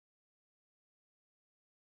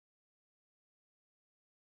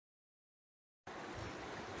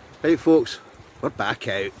Right folks, we're back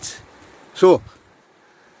out. So,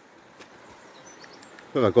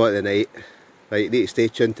 what have I got tonight? Right, you need to stay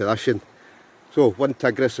tuned to this one. So,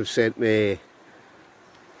 Onetigris have sent me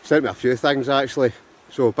a few things actually.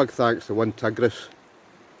 So, big thanks to Onetigris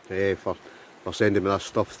for sending me this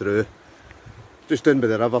stuff through. Just down by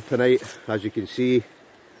the river tonight, as you can see.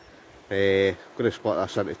 I'm going to split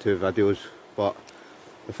this into two videos, but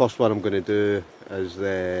the first one I'm going to do is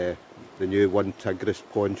the new Onetigris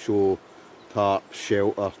poncho, tarp,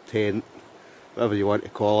 shelter, tent, whatever you want to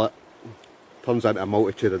call it. Turns into a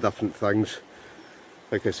multitude of different things.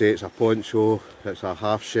 Like I say, it's a poncho, it's a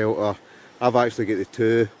half shelter. I've actually got the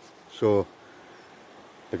two, so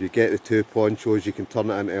if you get the two ponchos you can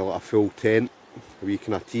turn it into like a full tent, a wee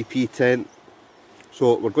kind of TP tent.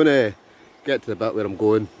 So we're going to get to the bit where I'm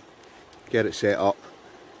going, get it set up,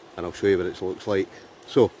 and I'll show you what it looks like.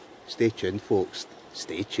 So stay tuned folks,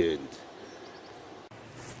 stay tuned.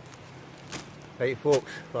 Right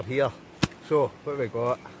folks, we're here. So what have we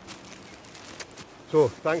got? So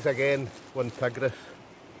thanks again Onetigris.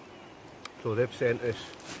 So they've sent us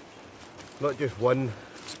not just one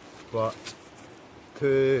but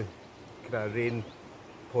two kind of rain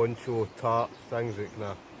poncho tarps, things that kind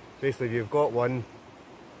of, basically if you've got one,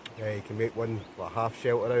 you can make one like half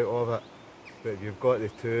shelter out of it, but if you've got the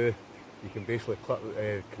two you can basically clip,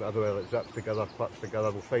 kind of, I don't know, it zips together, clips together,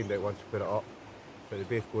 we'll find out once we put it up, but they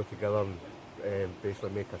both go together and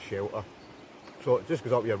basically make a shelter. So it just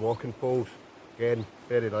goes up your walking poles, again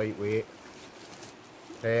very lightweight.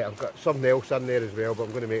 I've got something else in there as well, but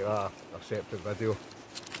I'm going to make that a separate video.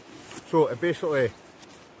 So it basically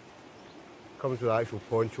comes with the actual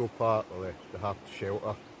poncho part, or the half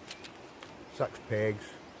shelter, 6 pegs,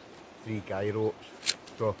 3 guy ropes.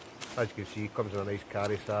 So as you can see, it comes in a nice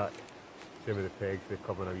carry sack. Same with the pegs, they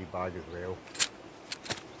come in a wee bag as well.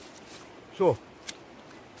 So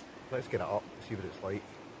let's get it up, see what it's like.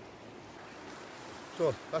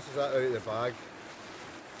 So this is it out of the bag.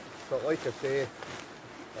 But like I say, it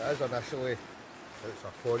is initially, it's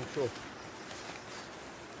a poncho.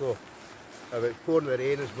 So if it's pouring the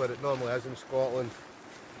rain is where it normally is in Scotland,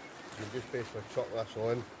 you can just basically chuck this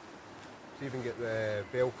on. So you can get the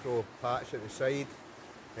velcro patch at the side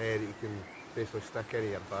that you can basically stick any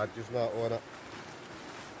of your badges and that on it.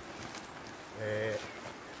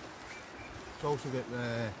 It's also got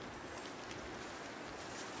the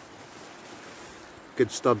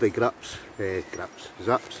good sturdy zips.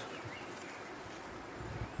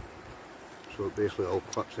 So it basically all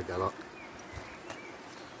clips together,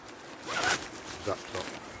 zips up.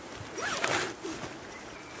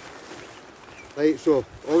 Right, so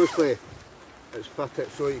obviously it's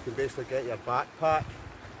fitted so you can basically get your backpack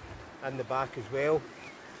in the back as well.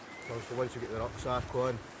 Obviously once you get the rucksack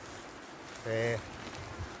on.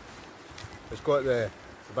 It's got the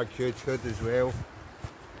big huge hood as well,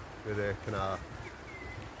 with the kind of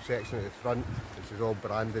section at the front which is all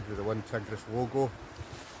branded with the Onetigris logo.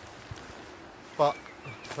 But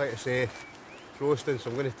like I say, it's roasting, so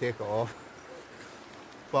I'm going to take it off.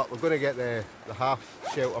 But we're going to get the half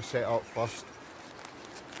shelter set up first,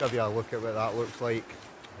 give you a look at what that looks like,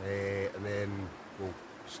 and then we'll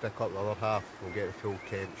stick up the other half, we'll get the full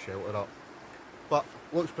tent shelter up. But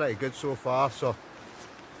looks pretty good so far, so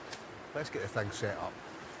let's get the thing set up.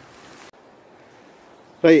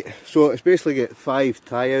 Right, so it's basically got 5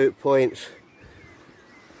 tie out points.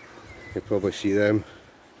 You can probably see them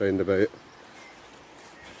round about.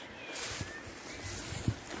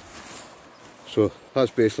 So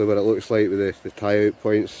that's basically what it looks like with the tie out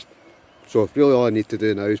points. So really all I need to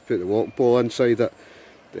do now is put the walk ball inside it,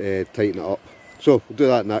 tighten it up. So we'll do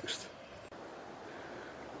that next.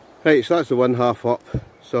 Right, so that's the one half up.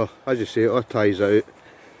 So as you say, it all ties out.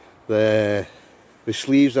 The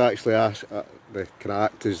sleeves actually they can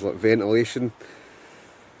act as like ventilation.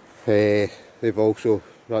 They've also,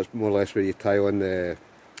 that's more or less where you tie on the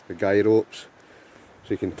guy ropes.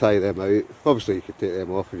 So you can tie them out. Obviously you could take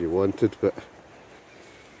them off if you wanted, but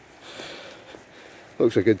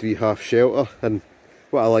looks a good wee half shelter. And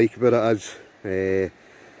what I like about it is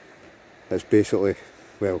it's basically,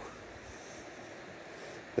 well,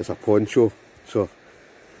 it's a poncho, so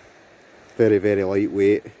very very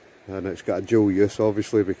lightweight, and it's got a dual use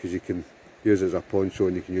obviously, because you can use it as a poncho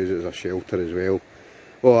and you can use it as a shelter as well,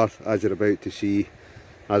 or as you're about to see,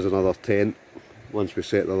 as another tent once we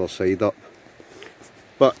set the other side up.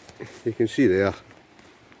 But you can see there,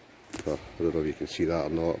 I don't know if you can see that or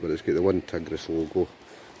not, but it's got the Onetigris logo.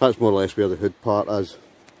 That's more or less where the hood part is,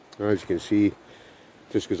 and as you can see,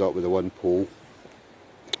 just goes up with the one pole.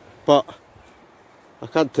 But I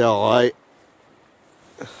can't tell a lie,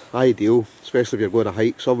 ideal, especially if you're going to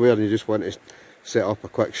hike somewhere and you just want to set up a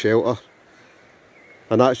quick shelter,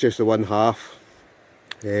 and that's just the one half.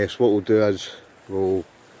 So what we'll do is we'll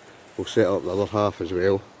set up the other half as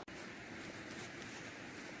well.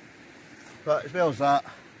 But as well as that,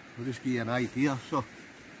 we'll just give you an idea. So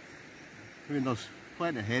I mean, there's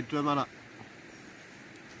plenty of headroom in it.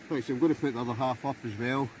 Right, so I'm going to put the other half up as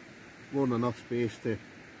well. More than enough space to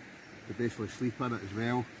basically sleep in it as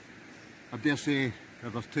well. I dare say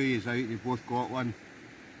if there's two of you out and you've both got one,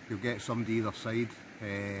 you'll get somebody either side.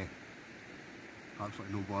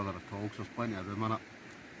 Absolutely no bother at all, because there's plenty of room in it.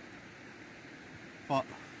 But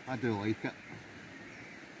I do like it.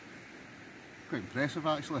 Quite impressive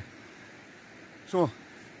actually. So,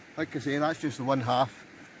 like I say, that's just the one half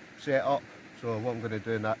set up. So what I'm going to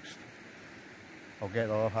do next, I'll get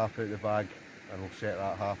the other half out of the bag and we'll set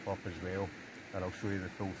that half up as well, and I'll show you the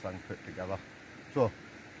full thing put together. So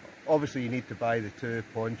obviously you need to buy the 2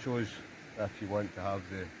 ponchos if you want to have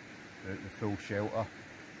the full shelter,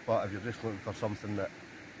 but if you're just looking for something that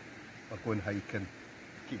are going hiking,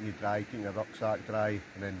 keeping you dry, keeping your rucksack dry,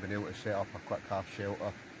 and then being able to set up a quick half shelter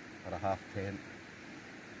or a half tent,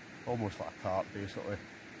 almost like a tarp basically,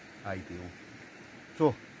 ideal.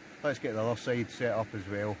 So let's get the other side set up as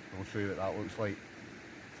well, and we'll show you what that looks like.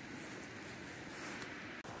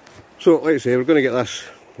 So like I say, we're going to get this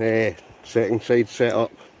second side set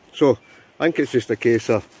up. So I think it's just a case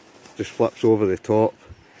of just flips over the top.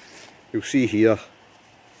 You'll see here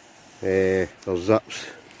there's zips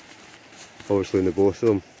obviously in the both of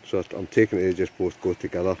them, so I'm taking it to just both go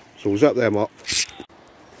together. So we'll zip them up.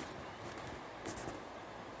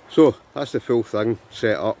 So that's the full thing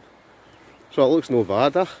set up. So it looks no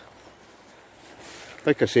bad, eh?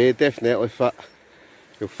 Like I say, definitely fit.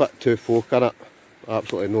 You'll fit 2 folk in it,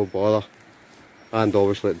 absolutely no bother. And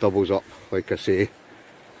obviously it doubles up, like I say,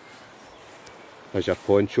 as your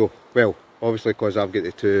poncho. Well, obviously because I've got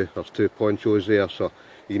there's 2 ponchos there, so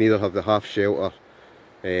you can either have the half shelter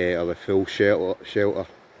or the full shelter,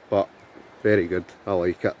 but very good, I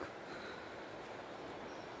like it.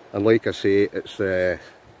 And like I say, it's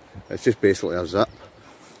just basically a zip.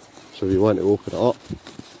 So if you want to open it up,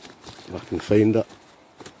 if I can find it,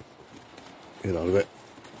 here are we.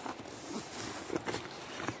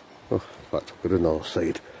 Oh, in fact, I'll go to the other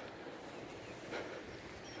side.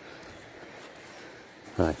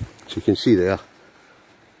 Aye, so you can see there,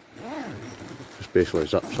 just basically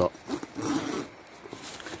zips up.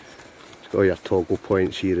 It's got all your toggle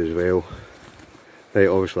points here as well. Right,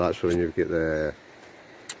 obviously that's when you've got the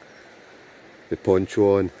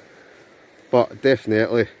poncho on, but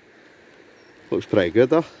definitely looks pretty good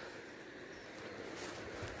there.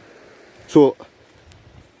 So,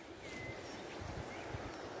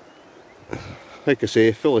 like I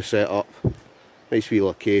say, fully set up, nice wee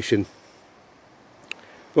location.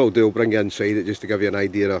 What I'll do, I'll bring you inside it just to give you an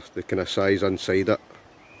idea of the kind of size inside it.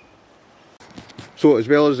 So as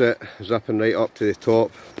well as it zipping right up to the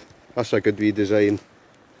top, that's a good wee design.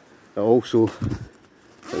 It also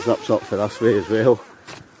zips up for this way as well,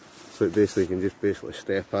 so it basically can just basically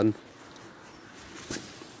step in.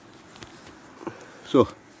 So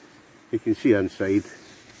you can see inside,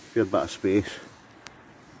 a bit of space.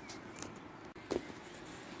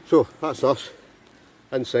 So that's us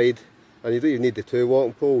inside, and you don't even need the 2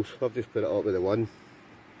 walking poles. I've just put it up with the 1,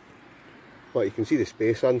 but you can see the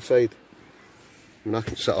space inside. I mean, I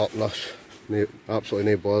can sit up in this,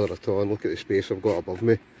 absolutely no bother at all, and look at the space I've got above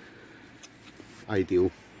me.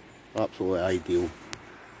 Ideal, absolutely ideal.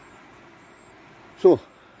 So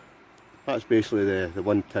that's basically the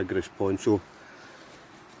Onetigris poncho.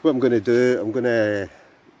 What I'm going to do, I'm going to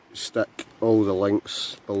stick all the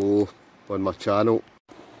links below on my channel.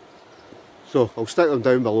 So I'll stick them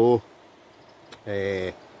down below,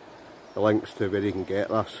 the links to where you can get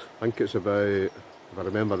this. I think it's about, if I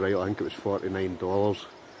remember right, I think it was $49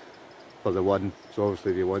 for the 1. So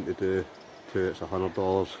obviously if you want to do 2, it's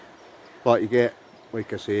 $100. But you get,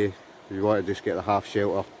 like I say, if you want to just get the half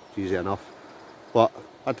shelter, it's easy enough. But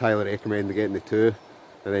I'd highly recommend getting the 2,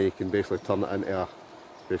 and then you can basically turn it into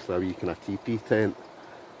basically a wee kind of teepee tent.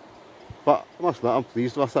 But I must admit, I'm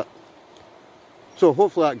pleased with it. So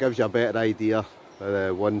hopefully that gives you a better idea of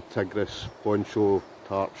the Onetigris poncho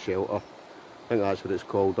tarp shelter. I think that's what it's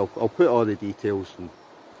called. I'll put all the details and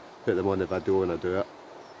put them on the video when I do it,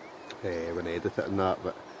 when I edit it and that,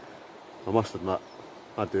 but I must admit,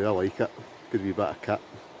 I like it. Good wee bit of kit.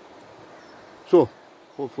 So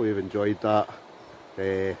hopefully you've enjoyed that.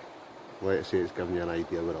 Like I say, it's given you an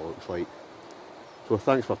idea of what it looks like. So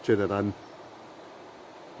thanks for tuning in.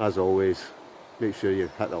 As always, make sure you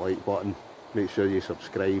hit the like button, make sure you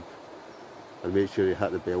subscribe, and make sure you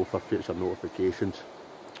hit the bell for future notifications.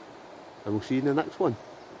 And we'll see you in the next one.